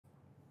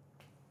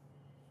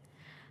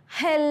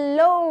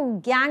Hello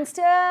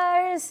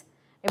gangsters,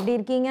 எப்படி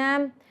இருக்கீங்க?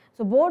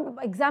 So board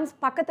exams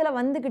பக்கத்துல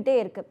வந்துகிட்டே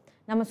இருக்கு.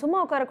 நம்ம சும்மா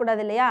உட்கார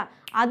கூடாது இல்லையா?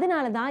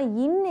 அதனால தான்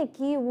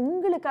இன்னைக்கு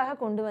உங்களுக்காக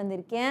கொண்டு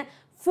வந்திருக்கேன்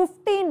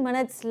 15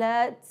 minutesல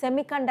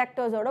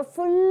semiconductors ஓட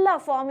full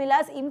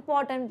formulas,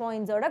 important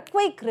points ஓட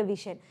quick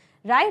revision.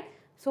 Right?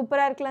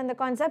 சூப்பரா இருக்குல அந்த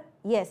கான்செப்ட்?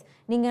 எஸ்,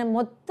 நீங்க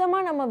மொத்தமா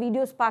நம்ம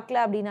வீடியோஸ்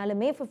பார்க்கல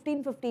அப்படினாலுமே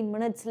 15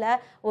 minutesல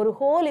ஒரு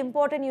ஹோல்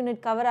இம்பார்ட்டன்ட் யூனிட்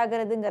கவர்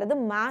ஆகிறதுங்கிறது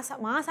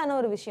மாசான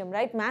ஒரு விஷயம்,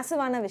 ரைட்?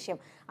 மேசிவான விஷயம்.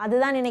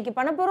 அதுதான் இன்னைக்கு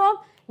பண்ண போறோம்.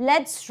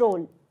 Let's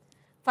role.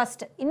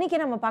 ஃபர்ஸ்ட் இன்னைக்கு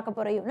நம்ம பார்க்க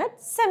போற யூனிட்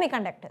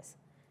செமிகண்டக்டர்ஸ்.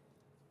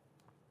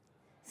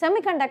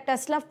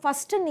 செமிகண்டக்டர்ஸ்ல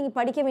ஃபர்ஸ்ட் நீங்க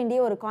படிக்க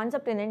வேண்டிய ஒரு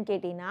கான்செப்ட் என்னன்னு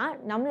கேட்டீங்கன்னா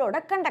நம்மளோட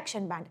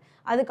கண்டக்ஷன் பேண்ட்,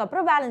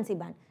 அதுக்கப்புறம் வேலன்சி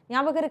பேண்ட்.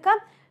 ஞாபகம் இருக்கா?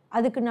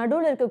 அதுக்கு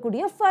நடுவில்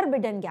இருக்கக்கூடிய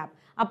ஃபர்பிடன் கேப்.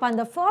 அப்போ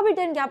அந்த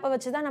ஃபர்பிடன் கேப்பை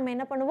வச்சு தான் நம்ம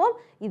என்ன பண்ணுவோம்?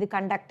 இது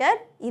கண்டக்டர்,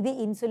 இது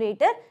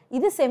இன்சுலேட்டர்,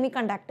 இது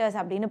செமிகண்டக்டர்ஸ்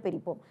அப்படின்னு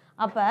பிரிப்போம்.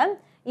 அப்போ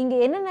இங்கே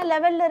என்னென்ன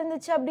லெவலில்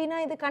இருந்துச்சு அப்படின்னா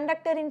இது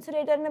கண்டக்டர்,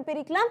 இன்சுலேட்டர்னு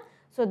பிரிக்கலாம்.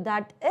 So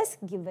that is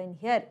given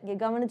here. இங்கே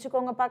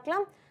கவனிச்சுக்கோங்க,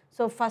 பார்க்கலாம்.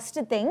 ஸோ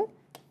ஃபர்ஸ்ட் திங்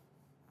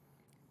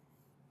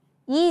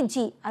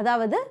இஜி,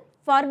 அதாவது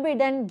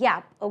forbidden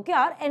gap, okay,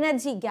 R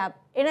energy gap,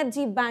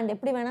 energy pant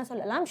எப்படி வேணால்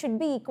சொல்லலாம்,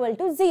 ஷுட் பி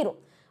ஈக்குவல் டு 0.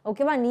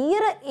 ஓகேவா?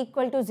 நியர்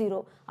ஈக்குவல் டு 0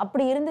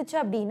 அப்படி இருந்துச்சு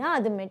அப்படின்னா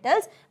அது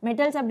மெட்டல்ஸ்.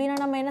 மெட்டல்ஸ் அப்படின்னா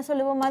நம்ம என்ன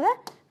சொல்லுவோம்? அதை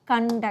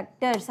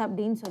கண்டக்டர்ஸ்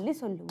அப்படின்னு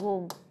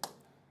சொல்லுவோம்.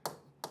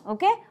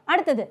 ஓகே,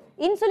 அடுத்தது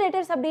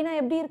இன்சுலேட்டர்ஸ் அப்படின்னா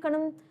எப்படி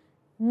இருக்கணும்?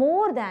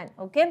 மோர் தேன்.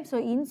 ஓகே, ஸோ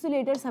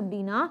இன்சுலேட்டர்ஸ்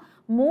அப்படின்னா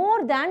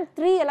மோர் தேன்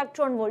 3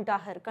 electron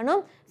voltage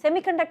இருக்கணும்.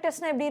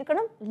 செமிகண்டக்டர்ஸ்னா எப்படி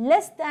இருக்கணும்?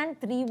 லெஸ் தேன்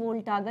 3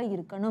 voltage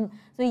இருக்கணும்.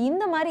 ஸோ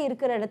இந்த மாதிரி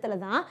இருக்கிற இடத்துல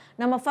தான்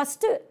நம்ம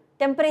ஃபர்ஸ்ட்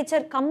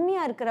டெம்பரேச்சர்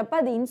கம்மியாக இருக்கிறப்ப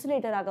அது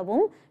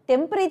இன்சுலேட்டராகவும்,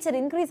 டெம்பரேச்சர்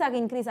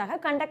இன்க்ரீஸ் ஆக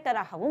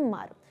கண்டக்டராகவும்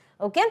மாறும்.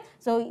 Okay,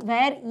 so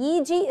where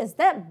இஜி is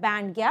the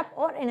band gap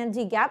R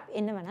energy gap,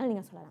 என்ன வேணாலும்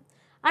நீங்கள் சொல்லலாம்.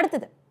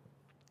 அடுத்தது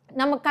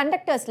நம்ம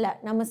கண்டக்டர்ஸில்,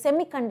 நம்ம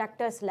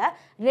செமிகண்டக்டர்ஸில்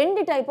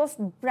 2 டைப் ஆஃப்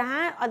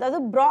அதாவது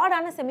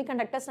ப்ராடான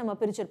செமிகண்டக்டர்ஸ் நம்ம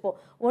பிரிச்சிருப்போம்.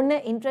 ஒன்று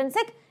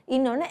இன்ட்ரென்சிக்,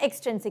 இன்னொன்று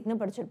எக்ஸ்ட்ரென்சிக்னு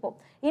படிச்சிருப்போம்.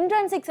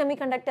 இன்ட்ரென்சிக்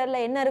செமிகண்டக்டரில்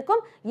என்ன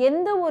இருக்கும்?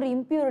 எந்த ஒரு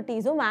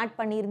இம்ப்யூரிட்டிஸும் ஆட்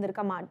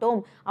பண்ணியிருந்திருக்க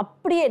மாட்டோம்.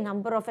 அப்படியே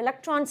number of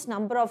electrons,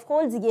 number of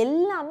holes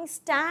எல்லாமே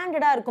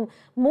ஸ்டாண்டர்டாக இருக்கும்.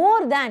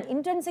 மோர் தேன்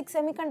இன்ட்ரென்சிக்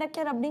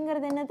செமிகண்டக்டர்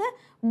அப்படிங்கிறது என்னது?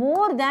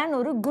 மோர் தேன்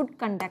ஒரு குட்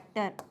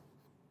கண்டக்டர்,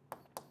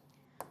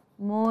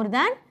 மோர்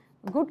தேன்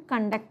குட்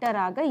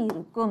கண்டக்டராக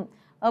இருக்கும்.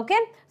 ஓகே,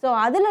 ஸோ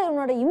அதில்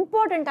என்னோட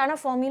இம்பார்ட்டண்ட்டான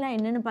ஃபார்முலா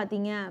என்னன்னு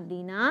பார்த்தீங்க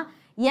அப்படின்னா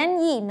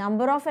NE,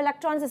 number of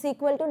electrons is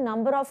equal to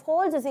number of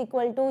holes is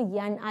equal to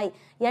NI.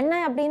 NI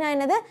அப்படின்னா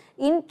என்னது?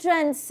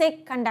 இன்ட்ரென்சிக்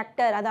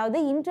கண்டக்டர், அதாவது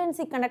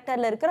இன்ட்ரென்சிக்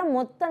கண்டக்டரில் இருக்கிற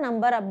மொத்த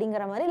நம்பர்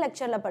அப்படிங்கிற மாதிரி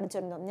லெக்சரில்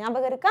படிச்சிருந்தோம்.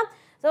 ஞாபகம் இருக்கா?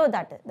 So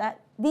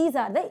these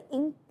are the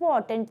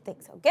important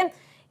things. Okay,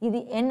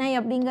 இது NI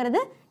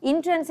அப்படிங்கிறது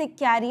இன்ட்ரென்சிக்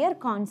கேரியர்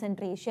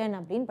கான்சென்ட்ரேஷன்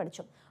அப்படின்னு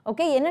படித்தோம்.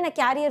 ஓகே, என்னென்ன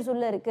கேரியர்ஸ்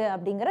உள்ள இருக்குது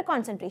அப்படிங்கிற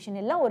கான்சென்ட்ரேஷன்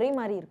எல்லாம் ஒரே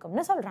மாதிரி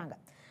இருக்கும்னு சொல்கிறாங்க.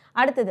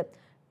 அடுத்தது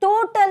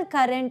டோட்டல்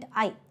கரண்ட்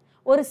I.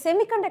 ஒரு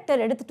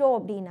செமிகண்டக்டர் எடுத்துட்டோம்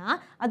அப்படின்னா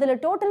அதில்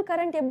டோட்டல்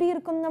கரண்ட் எப்படி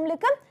இருக்கும்?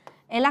 நம்மளுக்கு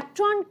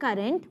எலக்ட்ரான்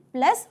கரண்ட்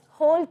ப்ளஸ்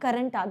ஹோல்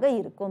கரண்ட்டாக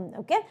இருக்கும்.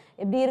 ஓகே,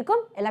 எப்படி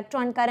இருக்கும்?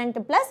 எலக்ட்ரான் கரண்ட்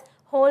ப்ளஸ்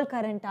ஹோல்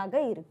கரண்ட்டாக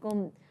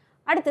இருக்கும்.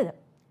 அடுத்தது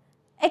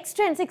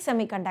எக்ஸ்ட்ரென்சிக்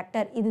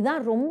செமிகண்டக்டர்.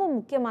 இதுதான் ரொம்ப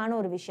முக்கியமான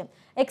ஒரு விஷயம்.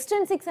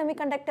 எக்ஸ்ட்ரென்சிக்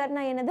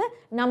செமிகண்டக்டர்னா என்னது?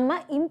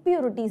 நம்ம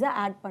இம்ப்யூரிட்டிஸை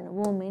ஆட்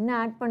பண்ணுவோம். என்ன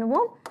ஆட்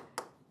பண்ணுவோம்?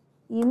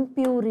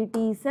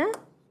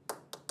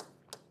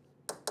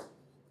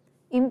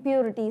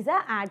 இம்ப்யூரிட்டிஸை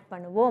ஆட்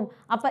பண்ணுவோம்.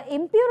 அப்போ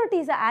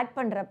இம்ப்யூரிட்டிஸை ஆட்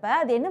பண்ணுறப்ப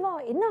அது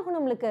என்ன ஆகும்?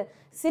 நம்மளுக்கு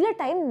சில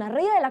டைம்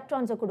நிறைய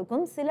எலக்ட்ரான்ஸை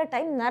கொடுக்கும், சில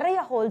டைம் நிறைய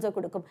ஹோல்ஸை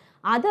கொடுக்கும்.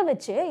 அதை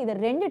வச்சு இதை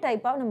 2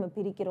 டைப்பாக நம்ம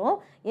பிரிக்கிறோம்.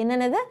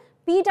 என்னென்னது?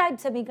 B type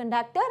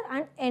semiconductor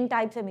and N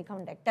type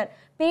semiconductor.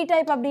 B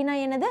type அப்படின்னா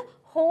என்னது?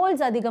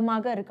 ஹோல்ஸ்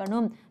அதிகமாக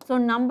இருக்கணும். So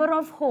number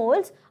of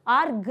holes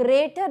R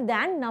greater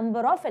than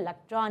number of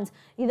electrons.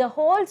 இதை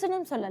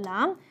ஹோல்ஸ்னு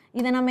சொல்லலாம்.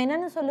 இதை நம்ம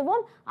என்னென்னு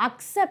சொல்லுவோம்?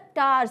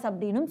 அக்செப்டார்ஸ்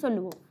அப்படின்னு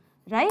சொல்லுவோம்.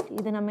 ரைட்?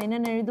 இது நம்ம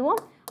என்னென்னு எழுதுவோம்?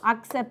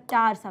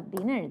 அக்செப்டார்ஸ்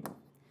அப்படின்னு எழுதுவோம்.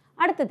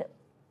 அடுத்தது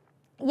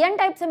என்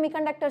டைப்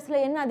செமிகண்டக்டர்ஸில்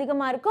என்ன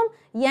அதிகமாக இருக்கும்?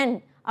 என்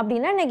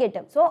அப்படின்னா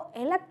நெகட்டிவ். ஸோ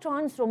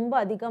எலக்ட்ரான்ஸ் ரொம்ப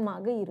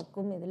அதிகமாக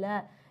இருக்கும்.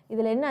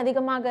 இதில் என்ன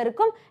அதிகமாக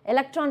இருக்கும்?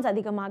 எலக்ட்ரான்ஸ்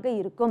அதிகமாக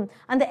இருக்கும்.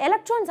 அந்த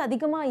எலக்ட்ரான்ஸ்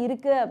அதிகமாக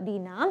இருக்குது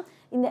அப்படின்னா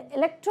இந்த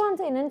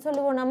எலக்ட்ரான்ஸ் என்னன்னு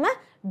சொல்லுவோம்? நம்ம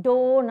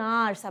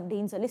டோனார்ஸ்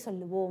அப்படின்னு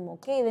சொல்லுவோம்.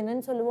 ஓகே, இது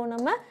என்னன்னு சொல்லுவோம்?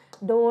 நம்ம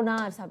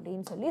டோனார்ஸ்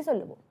அப்படின்னு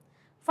சொல்லுவோம்.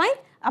 ஃபைன்.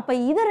 அப்போ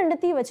இதை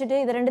 2த்தையும் வச்சுட்டு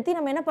இதை 2த்தையும்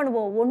நம்ம என்ன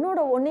பண்ணுவோம்? ஒன்னோட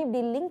ஒன்று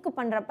இப்படி லிங்க்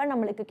பண்ணுறப்ப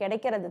நம்மளுக்கு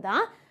கிடைக்கிறது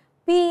தான்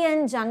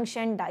பிஎன்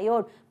ஜங்ஷன்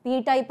டயோட். பி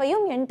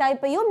டைப்பையும் என்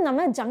டைப்பையும்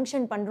நம்ம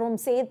ஜங்ஷன் பண்ணுறோம்,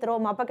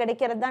 சேர்த்துறோம். அப்போ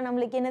கிடைக்கிறது தான்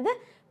நம்மளுக்கு என்னது?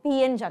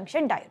 PN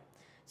junction diode.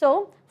 So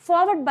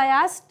forward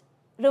biased,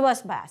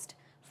 reverse biased.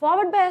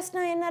 Forward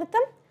பயாஸ்ட்னா என்ன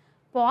அர்த்தம்?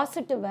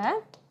 பாசிட்டிவை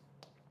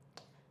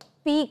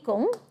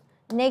பிக்கும்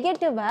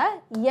நெகட்டிவை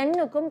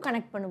எண்ணுக்கும்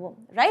கனெக்ட் பண்ணுவோம்.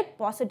 ரைட்?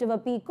 பாசிட்டிவை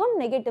பிக்கும்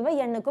நெகட்டிவை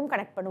எண்ணுக்கும்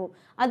கனெக்ட் பண்ணுவோம்.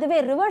 அதுவே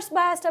ரிவர்ஸ்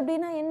பயாஸ்ட்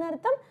அப்படின்னா என்ன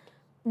அர்த்தம்?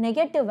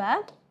 நெகட்டிவை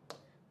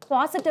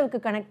பாசிட்டிவ்க்கு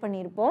கனெக்ட்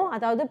பண்ணியிருப்போம்,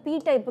 அதாவது பி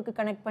டைப்புக்கு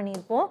கனெக்ட்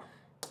பண்ணியிருப்போம்,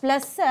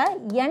 ப்ளஸ்ஸை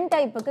என்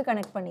டைப்புக்கு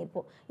கனெக்ட்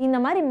பண்ணியிருப்போம். இந்த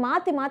மாதிரி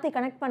மாற்றி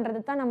கனெக்ட்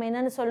பண்ணுறது தான் நம்ம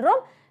என்னென்னு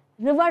சொல்கிறோம்?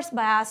 ரிவர்ஸ்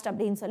பயாஸ்ட்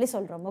அப்படின்னு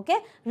சொல்கிறோம். ஓகே,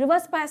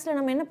 ரிவர்ஸ் பயாஸில்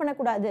நம்ம என்ன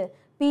பண்ணக்கூடாது,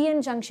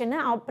 பிஎன் ஜங்ஷனை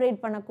ஆப்ரேட்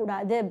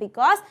பண்ணக்கூடாது.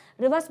 பிகாஸ்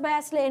ரிவர்ஸ்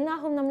பயாஸில் என்ன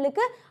ஆகும்,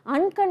 நம்மளுக்கு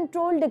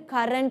அன்கண்ட்ரோல்டு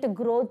கரண்ட்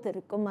க்ரோத்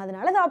இருக்கும்,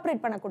 அதனால அதை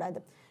ஆப்ரேட்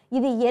பண்ணக்கூடாது.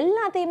 இது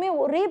எல்லாத்தையுமே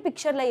ஒரே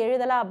பிக்சரில்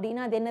எழுதலாம்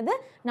அப்படின்னா அது என்னது,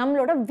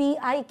 நம்மளோட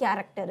விஐ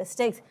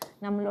கேரக்டரிஸ்டிக்ஸ்.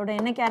 நம்மளோட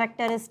என்ன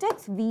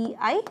characteristics,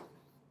 VI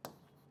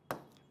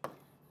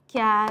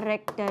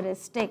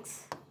characteristics.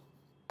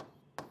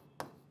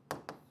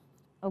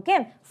 Okay,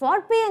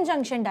 for PN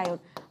junction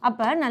diode.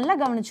 அப்போ நல்லா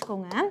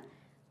கவனிச்சுக்கோங்க,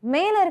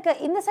 மேலே இருக்க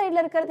இந்த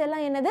சைடில் இருக்கிறது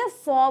எல்லாம் என்னது,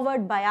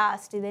 ஃபார்வர்ட்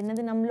பயாஸ்ட். இது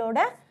என்னது நம்மளோட,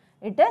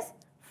 இட் இஸ்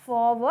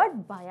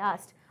ஃபார்வர்ட்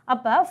பயாஸ்ட்.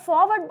 அப்போ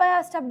ஃபார்வர்ட்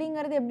பயாஸ்ட்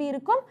அப்படிங்கிறது எப்படி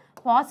இருக்கும்,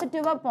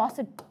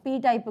 பாசிட்டிவாக பி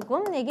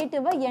டைப்புக்கும்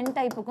நெகட்டிவாக என்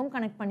டைப்புக்கும்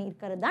கனெக்ட்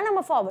பண்ணியிருக்கிறது தான்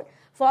நம்ம ஃபார்வர்ட்.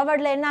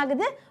 ஃபார்வர்டில் என்ன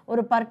ஆகுது,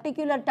 ஒரு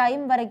பர்டிகுலர்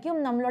டைம் வரைக்கும்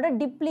நம்மளோட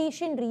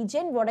டிப்ளீஷன்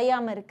ரீஜன்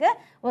உடையாமல் இருக்குது.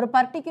 ஒரு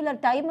பர்டிகுலர்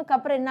டைமுக்கு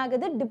அப்புறம் என்ன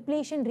ஆகுது,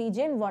 டிப்ளீஷன்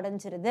ரீஜன்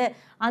உடஞ்சிருது.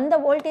 அந்த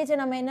வோல்டேஜை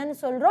நம்ம என்னன்னு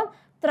சொல்கிறோம்,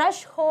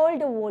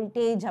 த்ரெஷ்ஹோல்டு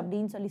வோல்டேஜ்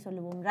அப்படின்னு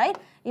சொல்லுவோம், ரைட்?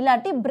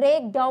 இல்லாட்டி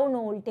பிரேக் டவுன்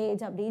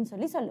வோல்டேஜ்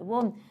அப்படின்னு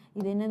சொல்லுவோம்.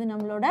 இது என்னது,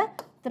 நம்மளோட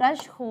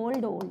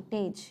த்ரெஷ்ஹோல்டு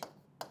வோல்டேஜ்.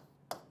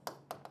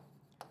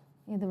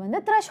 இது வந்து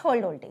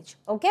த்ரெஷ்ஹோல்டு வோல்டேஜ்.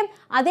 ஓகே,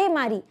 அதே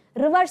மாதிரி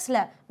ரிவர்ஸில்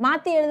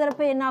மாற்றி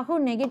எழுதுறப்ப என்ன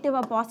ஆகும்,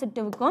 நெகட்டிவாக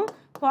பாசிட்டிவுக்கும்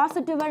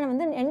பாசிட்டிவாக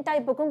வந்து என்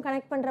டைப்புக்கும்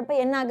கனெக்ட் பண்ணுறப்ப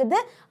என்ன ஆகுது,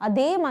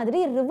 அதே மாதிரி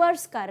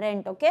ரிவர்ஸ்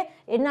கரண்ட். ஓகே,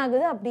 என்ன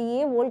ஆகுது, அப்படியே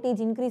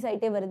வோல்டேஜ் இன்க்ரீஸ்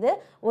ஆகிட்டே வருது.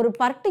 ஒரு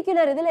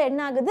பர்டிகுலர் இதில்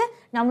என்ன ஆகுது,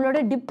 நம்மளோட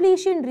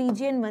டிப்ளீஷன்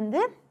ரீஜியன்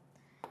வந்து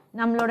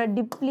நம்மளோட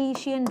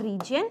டிப்ளீஷன்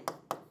ரீஜியன்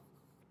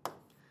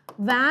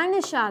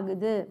வேனிஷ்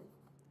ஆகுது.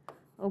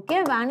 ஓகே,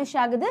 வேனிஷ்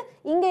ஆகுது.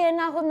 இங்கே என்ன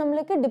ஆகும்,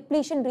 நம்மளுக்கு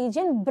டிப்ளீஷன்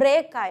ரீஜன்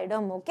பிரேக்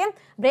ஆகிடும். ஓகே,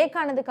 பிரேக்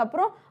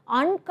ஆனதுக்கப்புறம்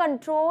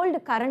அன்கண்ட்ரோல்டு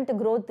கரண்ட்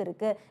க்ரோத்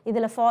இருக்குது.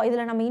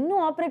 இதில் நம்ம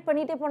இன்னும் ஆப்ரேட்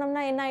பண்ணிகிட்டே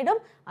போனோம்னா என்ன ஆகிடும்,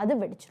 அது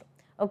வெடிச்சிடும்.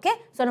 ஓகே,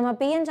 ஸோ நம்ம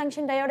பிஎன்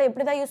ஜங்ஷன் டயோட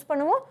எப்படி தான் யூஸ்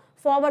பண்ணுவோம்,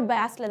 ஃபார்வர்ட்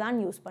பயாஸில்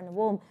தான் யூஸ்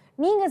பண்ணுவோம்.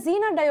 நீங்கள்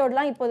ஜீனர்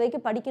டயோட்லாம்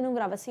இப்போதைக்கு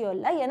படிக்கணுங்கிற அவசியம்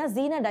இல்லை, ஏன்னா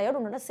ஜீனர்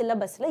டயோட் உன்னோட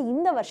சிலபஸில்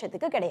இந்த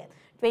வருஷத்துக்கு கிடையாது,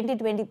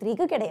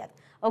 2023க்கு கிடையாது.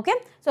 Okay,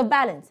 so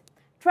balance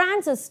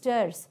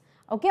transistors.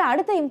 Okay,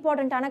 அடுத்த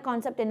இம்பார்ட்டண்ட்டான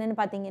கான்செப்ட் என்னென்னு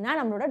பார்த்தீங்கன்னா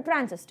நம்மளோட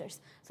டிரான்சிஸ்டர்ஸ்.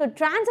 ஸோ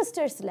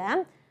டிரான்சிஸ்டர்ஸில்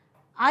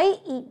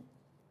ஐஇ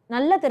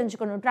நல்லா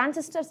தெரிஞ்சுக்கணும்.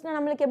 டிரான்சிஸ்டர்ஸ்னால்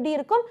நம்மளுக்கு எப்படி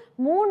இருக்கும்,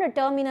 3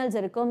 டெர்மினல்ஸ்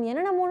இருக்கும்.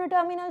 என்னென்ன 3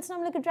 டெர்மினல்ஸ்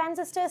நம்மளுக்கு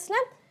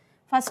டிரான்சிஸ்டர்ஸில்,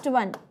 first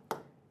one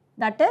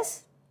that is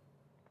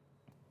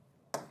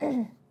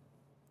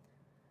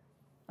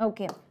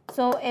okay,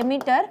 so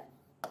emitter,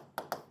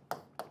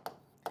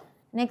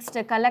 next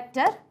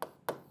collector,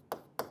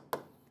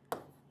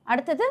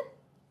 அடுத்தது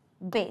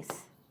base,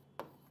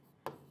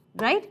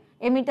 right?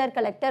 Emitter,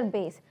 collector,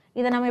 base.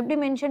 இதை நம்ம எப்படி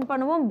மென்ஷன்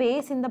பண்ணுவோம்,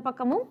 பேஸ் இந்த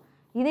பக்கமும்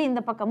இது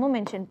இந்த பக்கமும்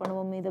மென்ஷன்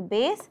பண்ணுவோம். இது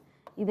பேஸ்,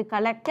 இது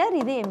கலெக்டர்,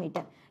 இது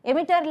எமிட்டர்.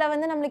 எமிட்டரில்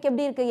வந்து நம்மளுக்கு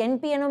எப்படி இருக்குது,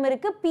 என்பிஎனும்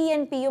இருக்குது,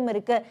 பிஎன்பியும்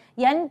இருக்குது.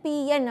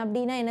 என்பிஎன்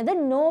அப்படின்னா என்னது,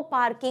 நோ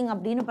பார்க்கிங்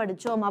அப்படின்னு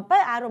படித்தோம். அப்போ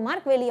ஆரோ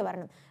மார்க் வெளியே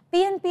வரணும்.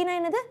 பிஎன்பினா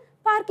என்னது,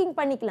 பார்க்கிங்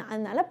பண்ணிக்கலாம்,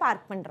 அதனால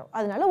பார்க் பண்ணுறோம்,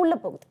 அதனால உள்ளே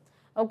போகுது.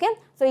 ஓகே,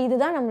 ஸோ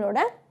இதுதான் நம்மளோட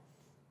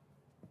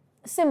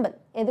சிம்பிள்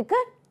எதுக்கு,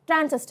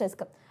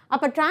 டிரான்சிஸ்டர்ஸ்க்கு.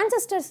 அப்போ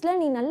டிரான்சிஸ்டர்ஸில்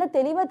நீ நல்லா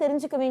தெளிவாக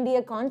தெரிஞ்சுக்க வேண்டிய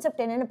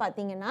கான்செப்ட் என்னென்னு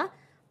பார்த்தீங்கன்னா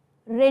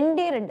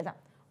ரெண்டே தான்.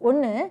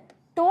 ஒன்று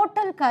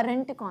டோட்டல்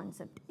கரண்ட்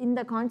கான்செப்ட். இந்த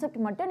கான்செப்ட்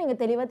மட்டும்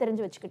நீங்கள் தெளிவாக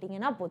தெரிஞ்சு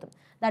வச்சுக்கிட்டீங்கன்னா போதும்.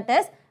 That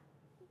is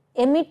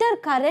emitter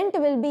current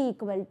will be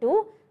equal to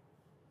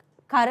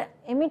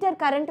emitter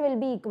current will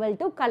be equal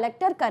to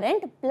collector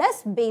current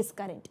plus base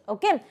current.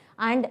 Okay,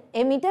 and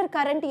emitter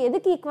current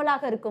எதுக்கு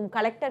ஈக்குவலாக இருக்கும்,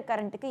 கலெக்டர்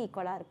கரண்ட்டுக்கு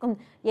ஈக்குவலாக இருக்கும்.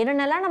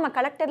 என்னென்னலாம் நம்ம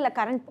கலெக்டரில்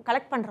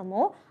கலெக்ட்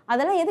பண்ணுறோமோ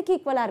அதெல்லாம் எதுக்கு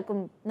ஈக்குவலாக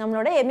இருக்கும்,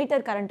 நம்மளோட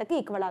எமிட்டர் கரண்ட்டுக்கு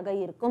ஈக்குவலாக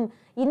இருக்கும்.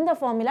 இந்த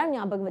ஃபார்முலா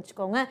ஞாபகம்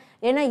வச்சுக்கோங்க.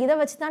 ஏன்னா இதை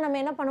வச்சு தான்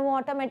நம்ம என்ன பண்ணுவோம்,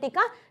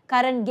 ஆட்டோமேட்டிக்காக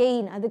கரண்ட்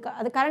கெயின்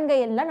அது கரண்ட்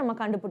கெயின்லாம் நம்ம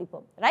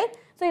கண்டுபிடிப்போம், ரைட்?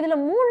 ஸோ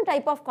இதில் 3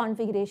 டைப் ஆஃப்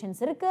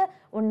கான்ஃபிகரேஷன்ஸ் இருக்குது.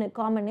 ஒன்று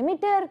காமன்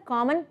எமிட்டர்,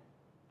 காமன்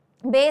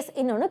பேஸ்,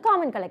 இன்னொன்று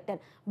common collector.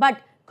 But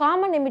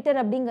common emitter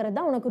அப்படிங்கிறது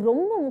தான் உனக்கு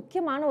ரொம்ப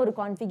முக்கியமான ஒரு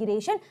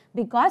கான்ஃபிகரேஷன்.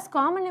 பிகாஸ்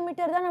காமன்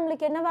எமிட்டர் தான்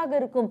நம்மளுக்கு என்னவாக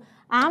இருக்கும்,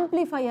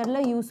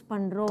 ஆம்ப்ளிஃபையரில் யூஸ்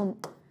பண்ணுறோம்.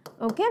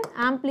 ஓகே,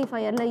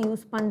 ஆம்ப்ளிஃபையரில்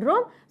யூஸ்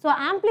பண்ணுறோம். ஸோ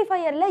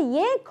ஆம்ப்ளிஃபையரில்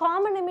ஏன்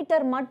காமன்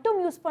எமிட்டர் மட்டும்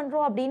யூஸ்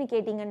பண்ணுறோம் அப்படின்னு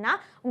கேட்டிங்கன்னா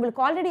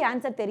உங்களுக்கு ஆல்ரெடி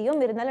ஆன்சர் தெரியும்.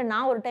 இருந்தாலும்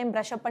நான் ஒரு டைம்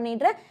ப்ரஷ் அப்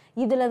பண்ணிடுறேன்.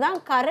 இதில் தான்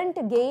கரண்ட்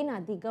கெயின்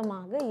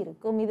அதிகமாக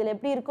இருக்கும். இதில்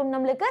எப்படி இருக்கும்,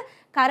 நம்மளுக்கு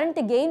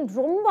கரண்ட் கெயின்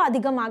ரொம்ப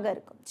அதிகமாக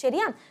இருக்கும்.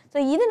 சரியா? ஸோ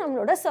இது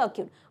நம்மளோட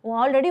சர்க்யூட்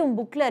ஆல்ரெடி உன்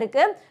புக்கில்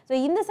இருக்குது. ஸோ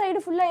இந்த சைடு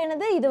ஃபுல்லாக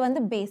என்னது, இது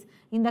வந்து பேஸ்.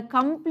 இந்த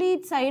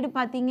கம்ப்ளீட் சைடு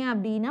பார்த்தீங்க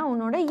அப்படின்னா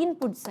உன்னோட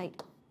இன்புட் சைடு.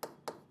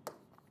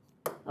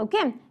 ஓகே,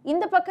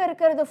 இந்த பக்கம்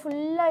இருக்கிறது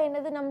ஃபுல்லா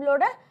என்னது,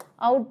 நம்மளோட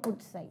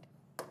அவுட்புட் சைடு.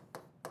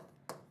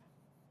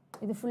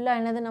 இது ஃபுல்லா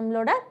என்னது,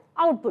 நம்மளோட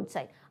அவுட்புட்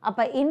சைடு.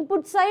 அப்ப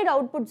இன்புட் சைடு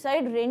அவுட்புட்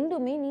சைடு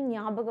ரெண்டுமே நீ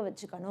ஞாபகம்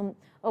வச்சுக்கணும்.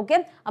 ஓகே,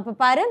 அப்ப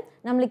பாரு,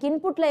 நம்மளுக்கு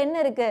இன்புட்ல என்ன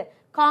இருக்கு,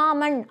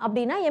 காமன்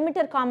அப்படின்னா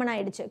எமிட்டர் காமன்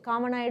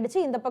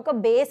ஆயிடுச்சு. இந்த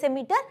பக்கம் பேஸ்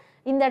எமிட்டர்,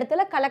 இந்த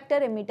இடத்துல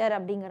கலெக்டர் எமிட்டர்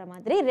அப்படிங்கிற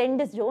மாதிரி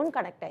 2 ஜோன்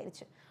கனெக்ட்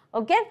ஆயிடுச்சு.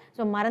 ஓகே,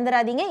 ஸோ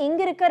மறந்துடாதீங்க,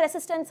 இங்க இருக்க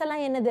ரெசிஸ்டன்ஸ்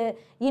எல்லாம் என்னது,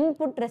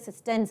 இன்புட்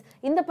ரெசிஸ்டன்ஸ்.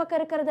 இந்த பக்கம்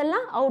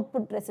இருக்கிறதெல்லாம்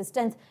அவுட்புட்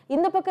ரெசிஸ்டன்ஸ்.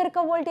 இந்த பக்கம்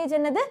இருக்க வோல்டேஜ்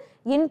என்னது,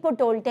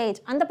 இன்புட் வோல்டேஜ்.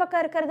 அந்த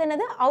பக்கம் இருக்கிறது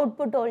என்னது,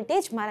 அவுட்புட்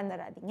வோல்டேஜ்.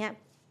 மறந்துடாதீங்க.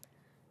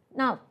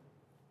 நான்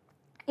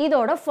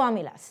இதோட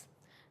ஃபார்முலாஸ்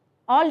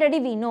ஆல்ரெடி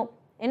we know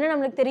என்ன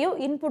நமக்கு தெரியும்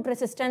இன்புட்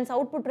ரெசிஸ்டன்ஸ்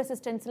அவுட்புட்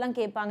ரெசிஸ்டன்ஸ்லாம்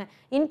கேட்பாங்க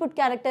இன்புட்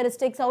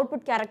கேரக்டரிஸ்டிக்ஸ்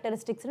அவுட்புட்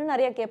கேரக்டரிஸ்டிக்ஸ்னு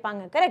நிறைய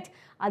கேட்பாங்க கரெக்ட்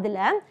அதில்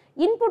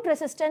இன்புட்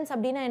ரெசிஸ்டன்ஸ்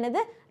அப்படின்னா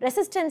என்னது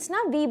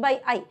ரெசிஸ்டன்ஸ்னா V by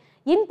I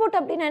இன்புட்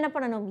அப்படின்னா என்ன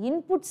பண்ணணும்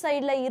இன்புட்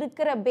சைடில்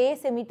இருக்கிற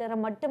பேஸ் எமிட்டரை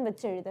மட்டும்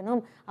வச்சு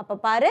எழுதணும் அப்போ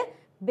பாரு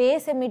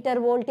base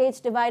emitter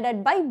voltage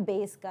divided by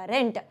phase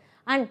current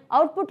and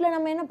அவுட்புட்டில்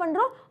நம்ம என்ன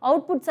பண்ணுறோம்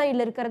அவுட்புட்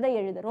சைடில் இருக்கிறத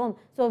எழுதுகிறோம்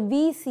ஸோ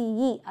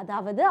VCE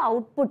அதாவது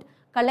output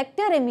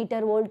collector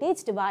emitter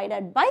voltage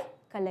divided by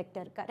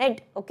collector current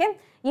okay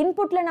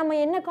inputல நம்ம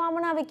என்ன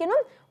காமனா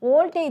வைக்கணும்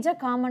வோல்டேஜ்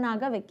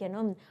காமனாக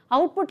வைக்கணும்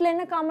அவுட்புட்ல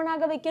என்ன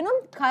காமனாக வைக்கணும்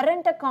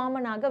கரண்ட்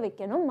காமனாக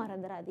வைக்கணும்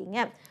மறந்துடாதீங்க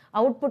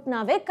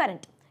அவுட்புட்னாவே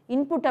கரண்ட்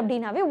இன்புட்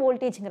அப்படினாவே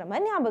வோல்டேஜ்ங்கற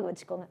மாதிரி ஞாபகம்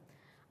வச்சுக்கோங்க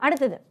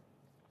அடுத்து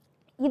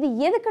இது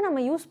எதுக்கு நம்ம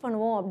யூஸ்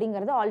பண்ணுவோம்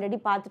அப்படிங்கறத ஆல்ரெடி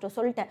பார்த்துட்டோம்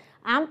சொல்லிட்டேன்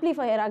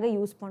ஆம்ப்ளிஃபையராக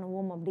யூஸ்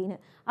பண்ணுவோம் அப்படினு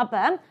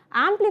அப்ப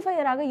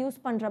ஆம்ப்ளிஃபையராக யூஸ்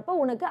பண்றப்ப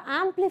உனக்கு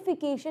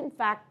ஆம்ப்ளிஃபிகேஷன்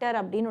ஃபேக்டர்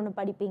அப்படினு ஒன்னு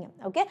படிப்பீங்க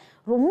ஓகே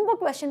ரொம்ப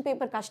क्वेश्चन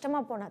பேப்பர்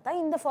கஷ்டமா போனா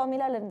தான் இந்த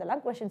ஃபார்முலால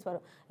இருந்தெல்லாம் क्वेश्चंस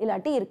வரும்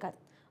இல்லாட்டி இருக்காது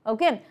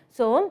okay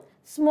so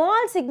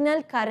small signal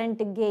current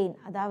gain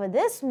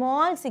அதாவது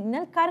small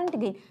signal current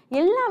gain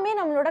எல்லாமே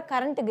நம்மளோட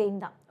current gain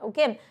தான்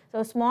okay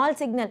so small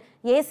signal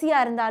AC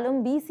ஆ இருந்தாலும்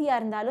BC ஆ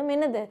இருந்தாலும்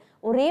என்னது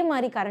ஒரே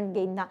மாதிரி current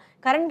gain தான்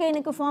current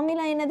gainக்கு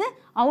ஃபார்முலா என்னது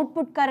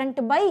output current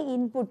by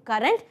input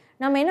current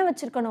நம்ம என்ன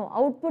வச்சிருக்கணும்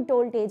output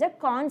voltage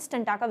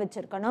கான்ஸ்டன்ட்டாக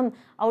வச்சிருக்கணும்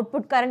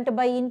output current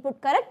by input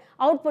current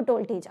output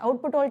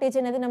voltage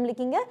என்னது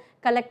நமக்கு இங்க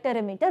collector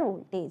emitter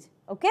voltage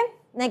okay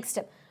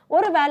next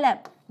ஒருவேளை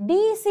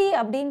DC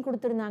அப்படினு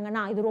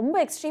கொடுத்திருந்தாங்கன்னா இது ரொம்ப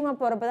எக்ஸ்ட்ரீமா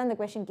போறப்ப தான் இந்த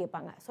क्वेश्चन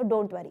கேட்பாங்க சோ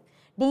டோன்ட் வரி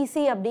DC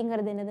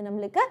அப்படிங்கிறது என்னது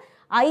நமக்கு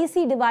IC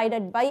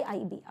divided by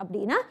IB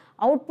அப்படினா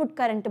output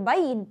current by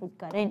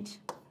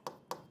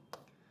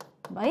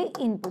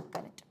input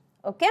current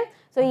okay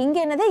so இங்க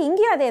என்னது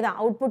இங்க அதேதான்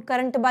output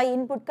current by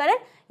input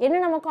current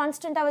என்ன நம்ம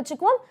கான்ஸ்டன்ட்டா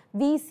வச்சுக்குவோம்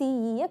VCE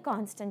ய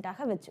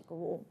கான்ஸ்டன்ட்டாக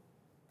வச்சுக்குவோம்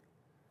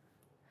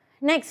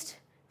next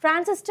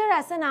transistor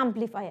as an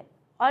amplifier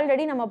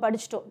already நம்ம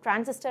படிச்சிட்டோம்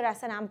டிரான்சிஸ்டர்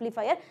as an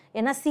amplifier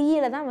ஏனா CE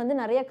ல தான் வந்து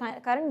நிறைய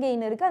கரண்ட்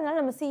கெயின் இருக்கு அதனால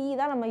நம்ம CE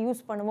தான் நம்ம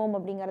யூஸ் பண்ணுவோம்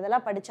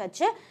அப்படிங்கறதெல்லாம்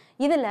படிச்சாச்சு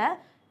இதுல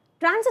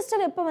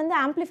டிரான்சிஸ்டர் எப்ப வந்து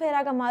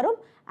ஆம்ப்ளிஃபையராக மாறும்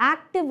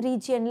ஆக்டிவ்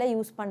ரீஜியன்ல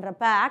யூஸ்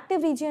பண்றப்ப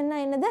ஆக்டிவ் ரீஜியன்னா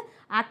என்னது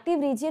active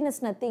region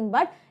is nothing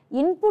but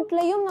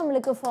இன்புட்லயும்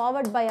நமக்கு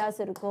ஃபார்வர்ட்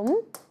பயாஸ் இருக்கும்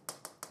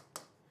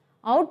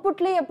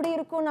அவுட்புட்ல எப்படி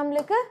இருக்கும்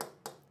நமக்கு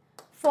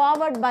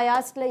forward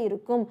biasல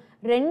இருக்கும்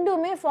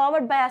ரெண்டுமே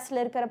forward biasல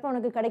இருக்கறப்ப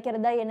உங்களுக்கு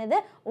கிடைக்கிறதா என்னது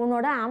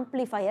உன்னோட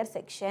amplifier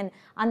section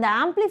அந்த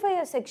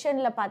amplifier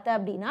sectionல பார்த்த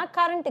அப்படினா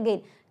current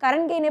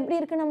gain எப்படி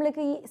இருக்கு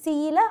நமக்கு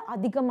CE ல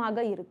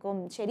அதிகமாக இருக்கும்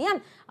சரியா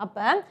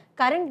அப்ப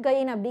current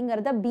gain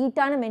அப்படிங்கறத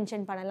பீட்டான்னு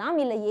மென்ஷன் பண்ணலாம்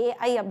இல்ல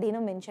AI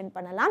அப்படினு மென்ஷன்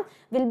பண்ணலாம்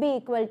will be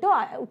equal to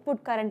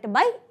output current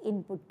by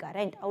input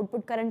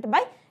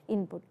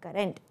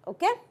current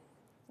okay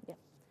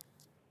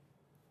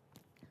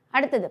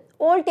அடுத்தது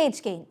வோல்டேஜ்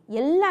கெயின்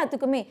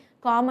எல்லாத்துக்குமே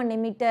common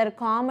emitter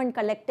common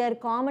collector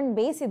common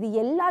base இது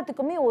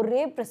எல்லாத்துக்குமே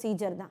ஒரே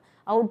ப்ரொசீஜர் தான்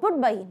அவுட்புட்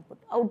பை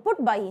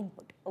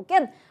இன்புட் ஓகே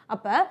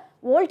அப்ப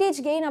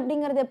வோல்டேஜ் கெயின்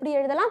அப்படிங்கிறது எப்படி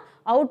எழுதலாம்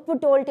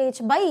output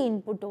voltage by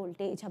input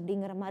voltage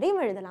அப்படிங்கிற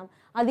மாதிரியும் எழுதலாம்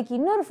அதுக்கு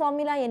இன்னொரு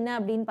ஃபார்முலா என்ன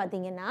அப்படின்னு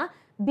பார்த்தீங்கன்னா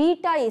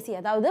பீட்டா ஏசி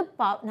அதாவது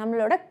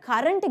நம்மளோட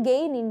current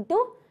gain into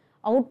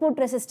output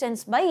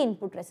resistance by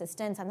input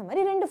resistance அந்த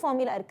மாதிரி ரெண்டு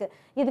ஃபார்முலா இருக்கு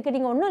இதுக்கு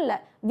நீங்க ஒண்ணும் இல்ல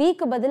V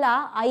க்கு பதிலா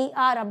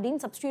IR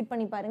அப்படினு சப்ஸ்டிட்யூட்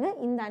பண்ணி பாருங்க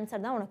இந்த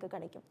ஆன்சர் தான் உங்களுக்கு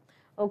கிடைக்கும்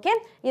ஓகே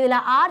இதுல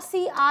RC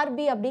RB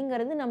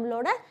அப்படிங்கிறது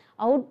நம்மளோட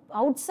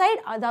அவுட்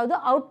சைடு அதாவது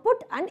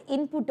அவுட்புட் அண்ட்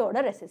இன்புட்டோட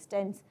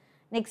ரெசிஸ்டன்ஸ்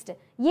நெக்ஸ்ட்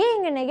ஏன்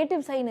இங்க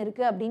நெகட்டிவ் சைன்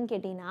இருக்கு அப்படினு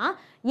கேட்டினா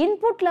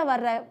இன்புட்ல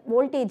வர்ற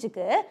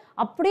வோல்டேஜ்க்கு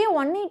அப்படியே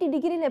 180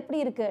 டிகிரில எப்படி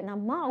இருக்கு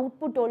நம்ம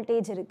அவுட்புட்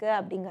வோல்டேஜ் இருக்கு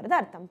அப்படிங்கறது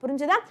அர்த்தம்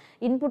புரிஞ்சதா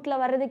இன்புட்ல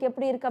வர்றதுக்கு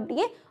எப்படி இருக்கு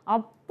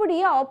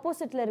அப்படியே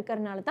ஆப்போசிட்ல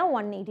இருக்கறனால தான்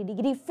 180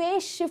 டிகிரி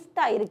ஃபேஸ்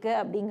ஷிஃப்ட் ஆயிருக்கு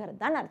அப்படிங்கிறது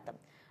தான் அர்த்தம்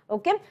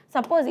ஓகே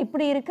சப்போஸ்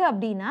இப்படி இருக்கு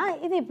அப்படினா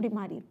இது இப்படி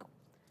மாறி இருக்கும்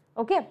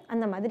ஓகே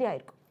அந்த மாதிரி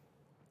ஆயிருக்கும்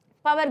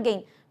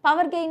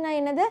பவர் கெயின்னா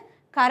என்னது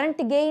current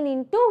gain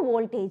into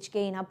voltage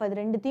gain அப்ப அது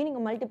ரெண்டுத்தையும்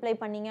நீங்க மல்டிப்ளை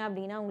பண்ணீங்க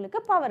அப்படினா உங்களுக்கு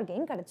பவர்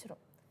கெயின் கிடைச்சிரும்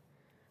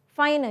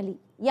ஃபைனலி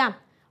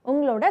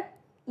உங்களோட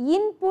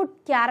input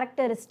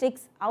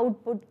characteristics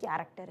output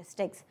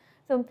characteristics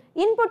so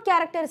input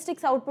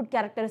characteristics output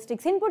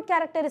characteristics input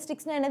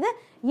characteristics னா என்னது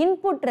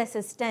input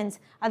resistance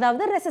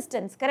அதாவது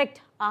resistance correct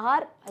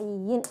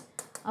Rin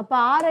அப்ப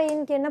Rin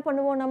க்கு என்ன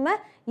பண்ணுவோம் நம்ம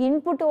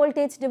input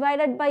voltage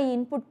divided by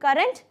input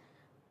current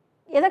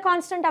எதை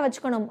கான்ஸ்டன்ட்டா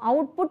வச்சுக்கணும்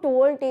அவுட்புட்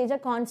வோல்டேஜை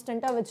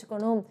கான்ஸ்டன்ட்டா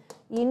வச்சுக்கணும்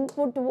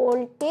input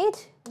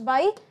voltage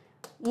by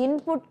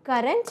input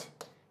current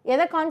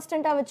எதை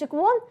கான்ஸ்டன்ட்டா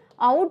வச்சுக்குவோம்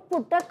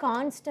அவுட்புட்டை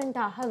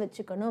கான்ஸ்டன்ட்டாக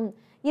வச்சுக்கணும்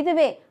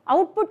இதுவே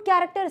அவுட்புட்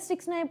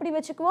கேரக்டரிஸ்டிக்ஸ்னா எப்படி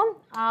வச்சுக்குவோம்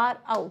R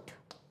out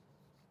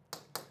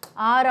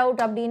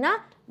அப்படினா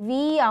V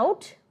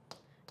out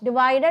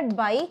divided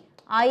by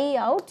I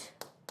out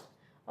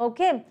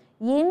okay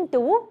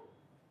into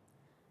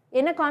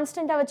என்ன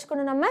கான்ஸ்டன்ட்டா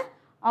வச்சுக்கணும் நம்ம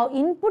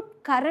input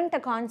current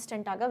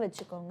கான்ஸ்டன்ட்டாக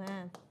வெச்சுக்கோங்க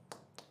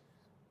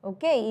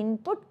ஓகே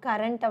input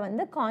current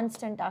வந்து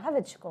கான்ஸ்டன்ட்டாக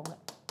வெச்சுக்கோங்க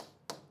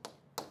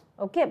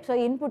ஓகே ஸோ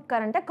இன்புட்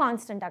கரண்ட்டை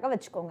கான்ஸ்டண்ட்டாக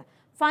வச்சுக்கோங்க.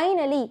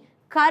 Finally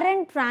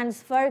current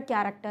transfer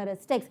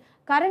characteristics.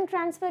 Current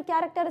transfer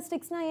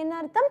characteristics na enna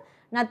artham?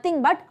 Nothing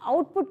but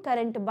output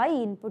current by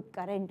input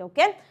current.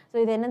 Okay, so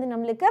idu enadhu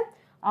namukku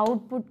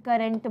output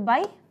current by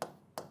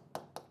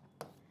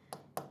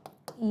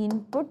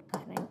input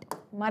current.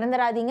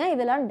 மறந்துடாதீங்க,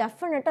 இதெல்லாம்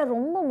டெஃபினட்டாக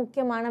ரொம்ப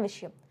முக்கியமான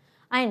விஷயம்.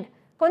 அண்ட்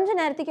கொஞ்ச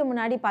நேரத்துக்கு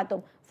முன்னாடி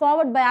பார்த்தோம்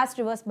ஃபார்வர்ட் பயாஸ்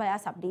ரிவர்ஸ்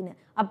பயாஸ் அப்படின்னு.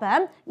 அப்போ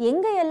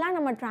எங்கெல்லாம்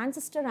நம்ம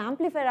டிரான்சிஸ்டர்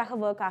ஆம்பிளிஃபையராக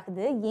ஒர்க்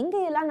ஆகுது,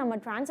 எங்கெல்லாம் நம்ம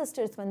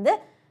டிரான்சிஸ்டர்ஸ் வந்து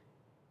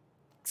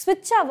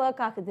ஸ்விட்சாக ஒர்க்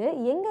ஆகுது,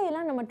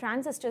 எங்கெல்லாம் நம்ம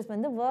டிரான்சிஸ்டர்ஸ்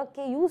வந்து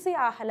ஒர்க்கே யூஸே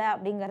ஆகலை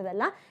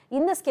அப்படிங்கிறதெல்லாம்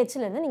இந்த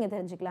ஸ்கெட்சிலேருந்து நீங்கள்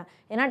தெரிஞ்சுக்கலாம்.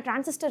 ஏன்னா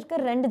டிரான்சிஸ்டருக்கு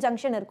 2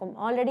 ஜங்ஷன் இருக்கும்,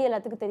 ஆல்ரெடி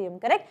எல்லாத்துக்கும் தெரியும்,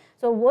 கரெக்ட்?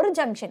 ஸோ ஒரு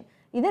ஜங்ஷன்,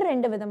 இது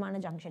 2 விதமான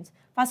ஜங்ஷன்ஸ்.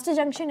 ஃபர்ஸ்ட்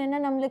ஜங்ஷன்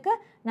என்ன நம்மளுக்கு?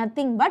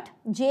 நத்திங் பட்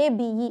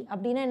JBE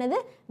அப்படின்னா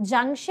என்னது?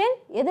 ஜங்ஷன்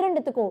எது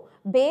ரெண்டுத்துக்கும்?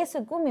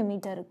 பேஸுக்கும்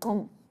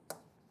எமிட்டருக்கும்.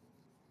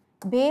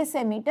 Base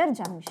emitter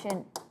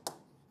junction.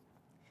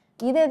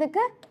 இது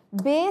எதுக்கு?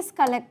 Base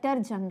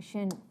collector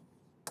junction.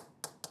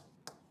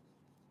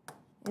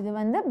 இது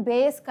வந்து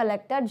பேஸ்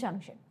கலெக்டர்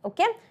ஜங்ஷன்.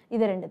 ஓகே,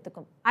 இது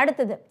ரெண்டுத்துக்கும்.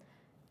 அடுத்தது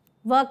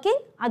ஒர்க்கிங்,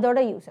 அதோட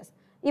யூசஸ்.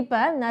 இப்போ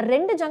நான்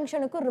 2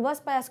 ஜங்ஷனுக்கும்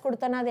ரிவர்ஸ் பயாஸ்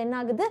கொடுத்தேன்னா அது என்ன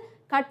ஆகுது?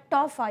 கட்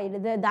ஆஃப்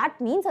ஆயிடுது. தட்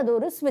மீன்ஸ் அது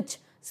ஒரு ஸ்விட்ச்.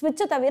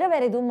 ஸ்விட்சை தவிர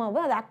வேறு எதுவும்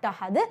அது ஆக்ட்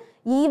ஆகாது,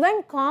 ஈவன்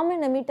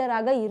காமன்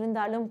எமிட்டராக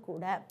இருந்தாலும்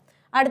கூட.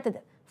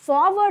 அடுத்தது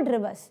ஃபார்வர்ட்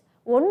ரிவர்ஸ்.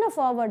 ஒன்று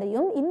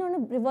ஃபார்வர்டையும் இன்னொன்று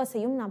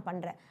ரிவர்ஸையும் நான்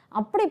பண்ணுறேன்.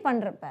 அப்படி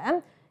பண்ணுறப்ப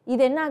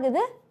இது என்ன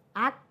ஆகுது?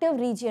 ஆக்டிவ்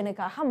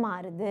ரீஜியனுக்காக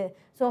மாறுது.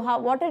 So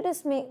what it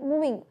is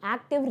moving?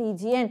 Active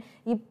region.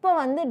 இப்போ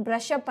வந்து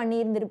ப்ரஷ் அப்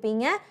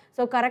பண்ணியிருந்திருப்பீங்க.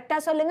 ஸோ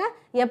கரெக்டாக சொல்லுங்கள்,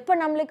 எப்போ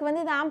நம்மளுக்கு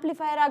வந்து இது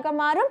ஆம்ப்ளிஃபையராக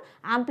மாறும்?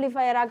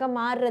 ஆம்ப்ளிஃபையராக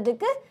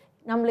மாறுறதுக்கு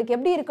நம்மளுக்கு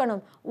எப்படி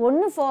இருக்கணும்?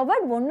 ஒன்று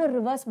ஃபார்வர்ட், ஒன்று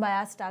ரிவர்ஸ்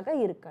பயாஸ்டாக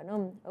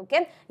இருக்கணும். ஓகே,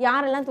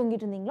 யாரெல்லாம்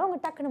தூங்கிட்டு இருந்தீங்களோ அவங்க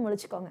டக்குன்னு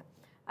முழிச்சுக்கோங்க.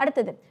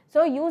 அடுத்தது ஸோ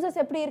யூசஸ்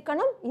எப்படி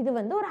இருக்கணும்? இது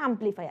வந்து ஒரு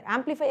ஆம்ப்ளிஃபையர்.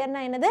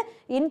 ஆம்ப்ளிஃபையர்னா என்னது?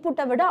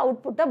 இன்புட்டை விட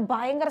அவுட்புட்டை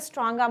பயங்கர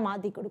ஸ்ட்ராங்காக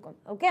மாற்றி கொடுக்கும்.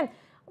 ஓகே,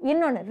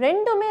 இன்னொன்று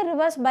ரெண்டுமே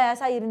ரிவர்ஸ்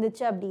பயாஸாக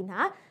இருந்துச்சு அப்படின்னா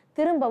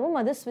திரும்பவும்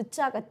அது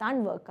ஸ்விட்சாகத்தான்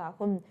ஒர்க்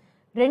ஆகும்.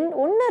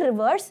 ஒன்று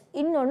ரிவர்ஸ்,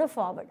 இன்னொன்று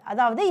ஃபார்வர்ட்.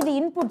 அதாவது இது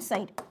இன்புட்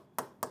சைடு,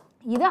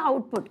 இது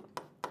அவுட்புட்.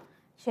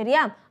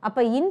 சரியா?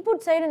 அப்போ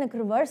இன்புட் சைடு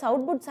எனக்கு ரிவர்ஸ்,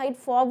 அவுட்புட் சைடு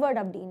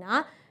ஃபார்வர்ட் அப்படின்னா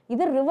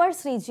இது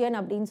ரிவர்ஸ் ரீஜியன்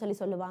அப்படின்னு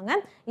சொல்லுவாங்க.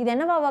 இது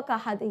என்னவா ஒர்க்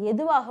ஆகாது?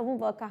 எதுவாகவும்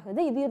ஒர்க்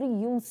ஆகுது. இது ஒரு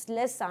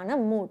யூஸ்லெஸ் ஆன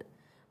மோட்.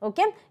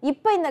 ஓகே,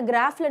 இப்போ இந்த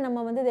கிராஃபில்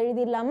நம்ம வந்து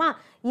எழுதிடலாமா?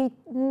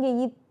 இங்கே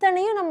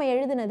இத்தனையும் நம்ம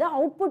எழுதுனது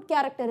அவுட்புட்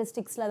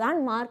கேரக்டரிஸ்டிக்ஸில் தான்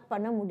மார்க்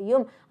பண்ண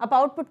முடியும். அப்போ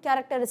அவுட்புட்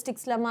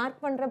கேரக்டரிஸ்டிக்ஸில்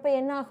மார்க் பண்ணுறப்ப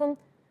என்ன ஆகும்?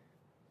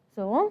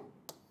 ஸோ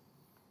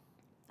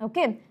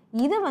ஓகே,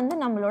 இது வந்து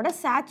நம்மளோட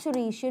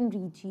சேச்சுரேஷன்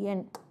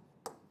ரீஜியன்.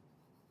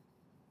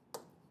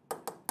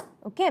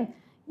 ஓகே,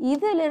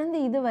 இதிலிருந்து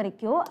இது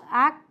வரைக்கும்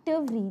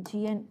ஆக்டிவ்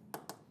ரீஜியன்.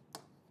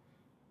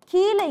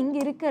 கீழே இங்கே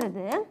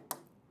இருக்கிறது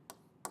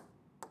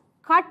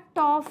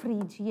கட் ஆஃப்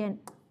ரீஜியன்.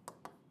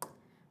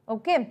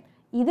 ஓகே,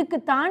 இதுக்கு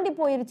தாண்டி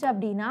போயிருச்சு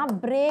அப்படின்னா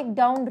பிரேக்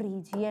டவுன்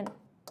ரீஜியன்.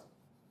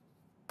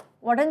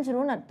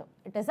 உடஞ்சிரும்னு அர்த்தம்.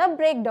 It is a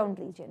break down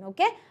region.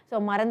 Okay,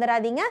 so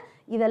மறந்துடாதீங்க,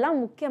 இதெல்லாம்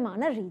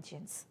முக்கியமான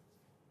ரீஜியன்ஸ்.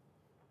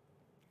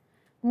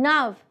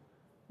 நவ்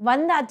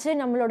வந்தாச்சு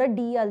நம்மளோட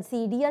டிஎல்சி.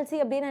 டிஎல்சி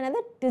அப்படின்னு என்னது?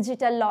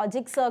 டிஜிட்டல்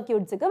லாஜிக்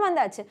சர்க்கியூட்ஸுக்கு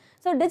வந்தாச்சு.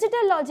 ஸோ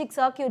டிஜிட்டல் லாஜிக்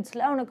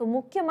சர்க்கியூட்ஸில் உனக்கு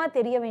முக்கியமாக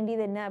தெரிய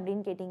வேண்டியது என்ன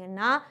அப்படின்னு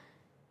கேட்டிங்கன்னா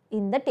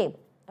இந்த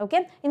டேபிள். ஓகே,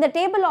 இந்த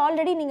டேபிள்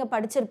ஆல்ரெடி நீங்கள்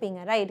படிச்சிருப்பீங்க,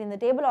 ரைட்? இந்த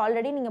டேபிள்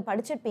ஆல்ரெடி நீங்கள்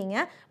படிச்சிருப்பீங்க.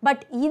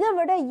 பட் இதை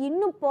விட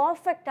இன்னும்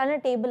பர்ஃபெக்டான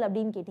டேபிள்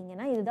அப்படின்னு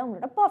கேட்டிங்கன்னா இதுதான்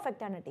உங்களோட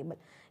பர்ஃபெக்டான டேபிள்.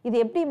 இது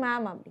எப்படி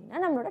மேம்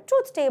அப்படின்னா நம்மளோட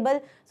ட்ரூத் டேபிள்.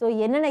 ஸோ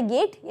என்னென்ன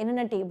கேட்,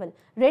 என்னென்ன டேபிள்,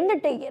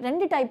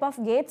 ரெண்டு டைப் ஆஃப்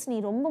கேட்ஸ் நீ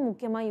ரொம்ப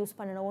முக்கியமாக யூஸ்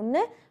பண்ணணும்.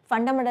 ஒன்று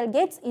ஃபண்டமெண்டல்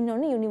கேட்ஸ்,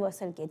 இன்னொன்று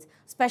யூனிவர்சல் கேட்ஸ்.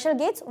 ஸ்பெஷல்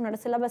கேட்ஸ் உன்னோட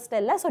சிலபஸில்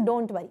இல்லை, ஸோ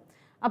டோன்ட் வரி.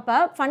 அப்போ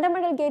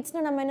ஃபண்டமெண்டல்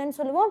கேட்ஸ்னு நம்ம என்னென்னு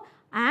சொல்லுவோம்?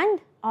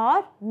 அண்ட்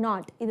ஆர்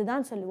நாட்,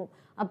 இதுதான் சொல்லுவோம்.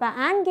 அப்போ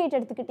அண்ட் கேட்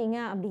எடுத்துக்கிட்டிங்க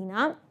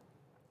அப்படின்னா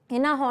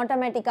என்ன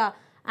ஆட்டோமேட்டிக்காக?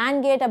 அண்ட்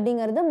கேட்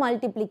அப்படிங்கிறது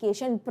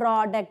மல்டிப்ளிகேஷன்,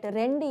 ப்ராடக்ட்,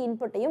 2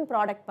 இன்புட்டையும்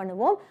ப்ராடக்ட்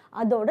பண்ணுவோம்.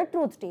 அதோட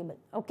ட்ரூத் டேபிள்.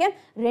 ஓகே,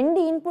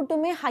 2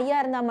 இன்புட்டுமே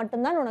ஹையாக இருந்தால்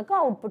மட்டும்தான் உனக்கு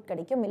அவுட்புட்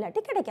கிடைக்கும்,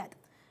 இல்லாட்டி கிடைக்காது.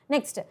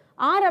 நெக்ஸ்ட்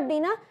ஆர்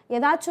அப்படின்னா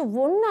ஏதாச்சும்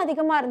 1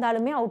 அதிகமாக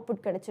இருந்தாலுமே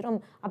அவுட்புட் கிடைச்சிரும்.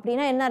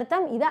 அப்படின்னா என்ன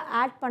அர்த்தம்? இதை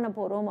ஆட் பண்ண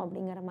போகிறோம்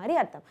அப்படிங்கிற மாதிரி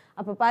அர்த்தம்.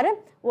 அப்போ பாரு,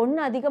 1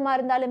 அதிகமாக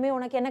இருந்தாலுமே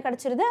உனக்கு என்ன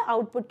கிடைச்சிருது?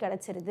 அவுட்புட்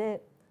கிடைச்சிருது.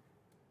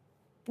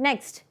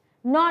 Next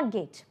not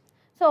gate.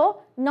 So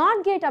not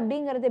gate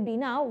அப்படிங்கிறது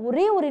எப்படின்னா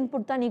ஒரே ஒரு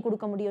இன்புட் தான் நீ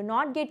கொடுக்க முடியும்.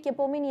 நாட் கேட்க்கு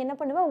எப்போவுமே நீ என்ன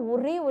பண்ணுவ?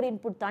 ஒரே ஒரு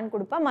இன்புட் தான்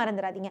கொடுப்பா,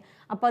 மறந்துடாதீங்க.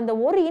 அப்போ அந்த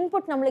ஒரு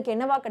இன்புட் நம்மளுக்கு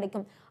என்னவா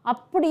கிடைக்கும்?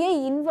 அப்படியே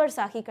இன்வர்ஸ்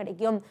ஆகி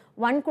கிடைக்கும்.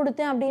 1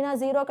 கொடுத்தேன் அப்படின்னா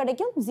 0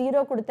 கிடைக்கும்,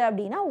 0 கொடுத்தேன்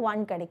அப்படின்னா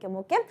 1 கிடைக்கும்.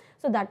 Okay,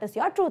 so that is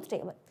your truth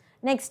table.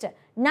 Next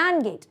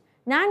not gate.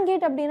 Not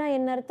gate அப்படின்னா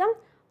என்ன அர்த்தம்?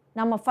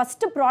 நம்ம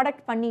ஃபஸ்ட்டு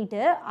ப்ராடக்ட்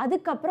பண்ணிவிட்டு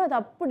அதுக்கப்புறம் அதை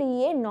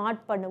அப்படியே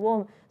நாட்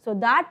பண்ணுவோம். So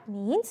that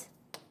means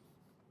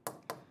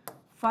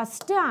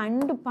first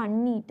and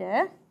பண்ணிவிட்டு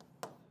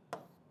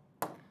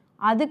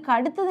அதுக்கு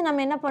அடுத்தது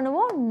நம்ம என்ன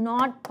பண்ணுவோம்?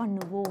 நாட்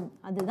பண்ணுவோம்.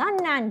 அதுதான்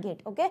NAND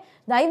கேட். ஓகே,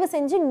 தயவு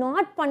செஞ்சு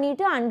நாட்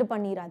பண்ணிவிட்டு அண்டு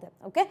பண்ணிடாது.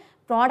 ஓகே,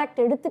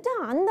 ப்ராடக்ட் எடுத்துட்டு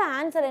அந்த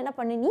ஆன்சர் என்ன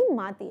பண்ணி நீ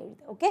மாற்றி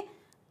எழுது. Okay,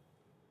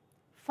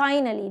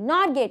 finally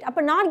not gate.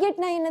 அப்போ நாட்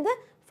கேட்னா என்னது?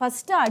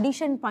 ஃபஸ்ட்டு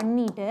அடிஷன்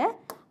பண்ணிவிட்டு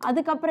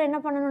அதுக்கப்புறம் என்ன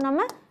பண்ணணும்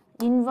நம்ம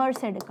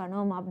இன்வர்ஸ்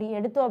எடுக்கணும். அப்படி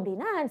எடுத்தோம்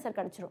அப்படின்னா ஆன்சர்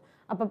கிடச்சிரும்.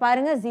 அப்போ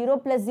பாருங்கள் 0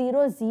 +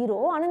 0 0,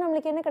 ஆனால்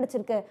நம்மளுக்கு என்ன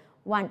கிடச்சிருக்கு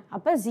 1.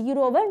 அப்போ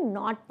 0வை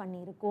நாட்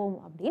பண்ணியிருக்கோம்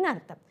அப்படின்னு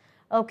அர்த்தம்.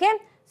 Okay,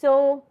 so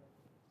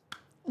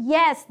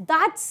S,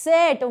 that's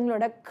it.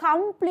 உங்களோட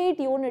கம்ப்ளீட்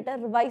யூனிட்டை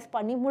ரிவைஸ்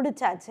பண்ணி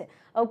முடிச்சாச்சு.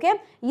 ஓகே,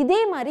 இதே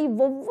மாதிரி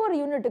ஒவ்வொரு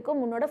யூனிட்டுக்கும்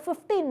முன்னோட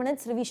 15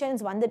 minutes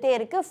ரிவிஷன்ஸ் வந்துட்டே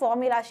இருக்குது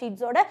ஃபார்முலா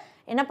ஷீட்ஸோட.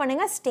 என்ன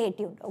பண்ணுங்க, ஸ்டே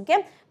டியூன்ட். ஓகே,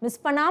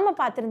 மிஸ் பண்ணாமல்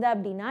பார்த்துருந்தா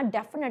அப்படின்னா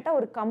டெஃபினட்டாக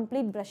ஒரு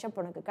கம்ப்ளீட் ப்ரஷ்அப்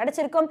உனக்கு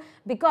கிடச்சிருக்கும்.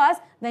 Because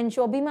when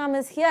Shobi ma'am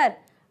is here,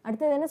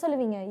 அடுத்தது என்ன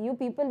சொல்லுவீங்க, you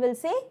people will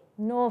say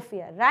no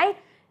fear, right?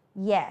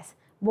 S,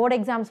 board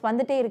exams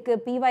வந்துட்டே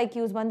இருக்குது,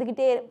 பிஒய்க்யூஸ்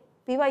வந்துக்கிட்டே,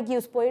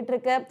 பிஒய்க்யூஸ்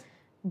போயிட்டுருக்கு.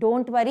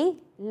 Don't worry,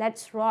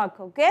 let's rock,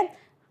 okay?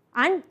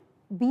 And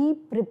be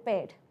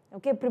prepared.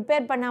 Okay,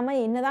 prepare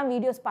பண்ணாமல் என்னதான்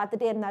வீடியோஸ்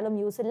பார்த்துட்டே இருந்தாலும்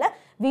யூஸ் இல்லை.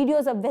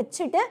 வீடியோஸை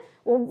வச்சுட்டு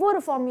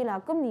ஒவ்வொரு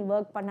ஃபார்முலாக்கும் நீ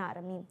ஒர்க் பண்ண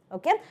ஆரம்பி.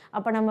 ஓகே,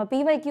 அப்போ நம்ம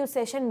பிஒய்க்யூ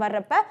செஷன்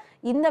வர்றப்ப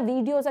இந்த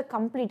வீடியோஸை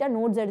கம்ப்ளீட்டாக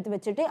நோட்ஸ் எடுத்து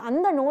வச்சுட்டு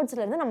அந்த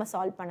நோட்ஸ்லேருந்து நம்ம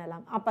சால்வ்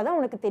பண்ணலாம். அப்போ தான்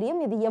உனக்கு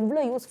தெரியும் இது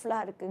எவ்வளோ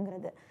யூஸ்ஃபுல்லாக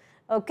இருக்குங்கிறது.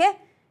 Okay,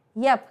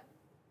 yup.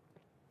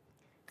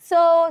 So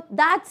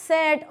that's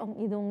it.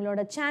 இது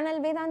உங்களோட சேனல்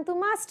வேதாந்து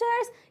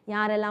மாஸ்டர்ஸ்.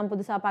 யாரெல்லாம்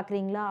புதுசாக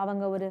பார்க்குறீங்களோ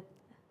அவங்க ஒரு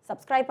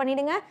சப்ஸ்கிரைப்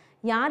பண்ணிவிடுங்க.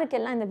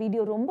 யாருக்கெல்லாம் இந்த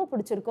வீடியோ ரொம்ப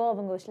பிடிச்சிருக்கோ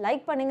அவங்க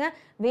லைக் பண்ணுங்கள்,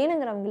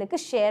 வேணுங்கிறவங்களுக்கு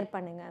ஷேர்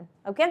பண்ணுங்கள்.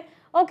 Okay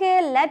okay,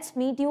 let's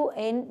meet you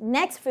in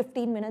next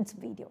 15 minutes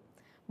video.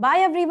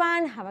 Bye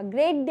everyone, have a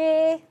great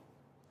day.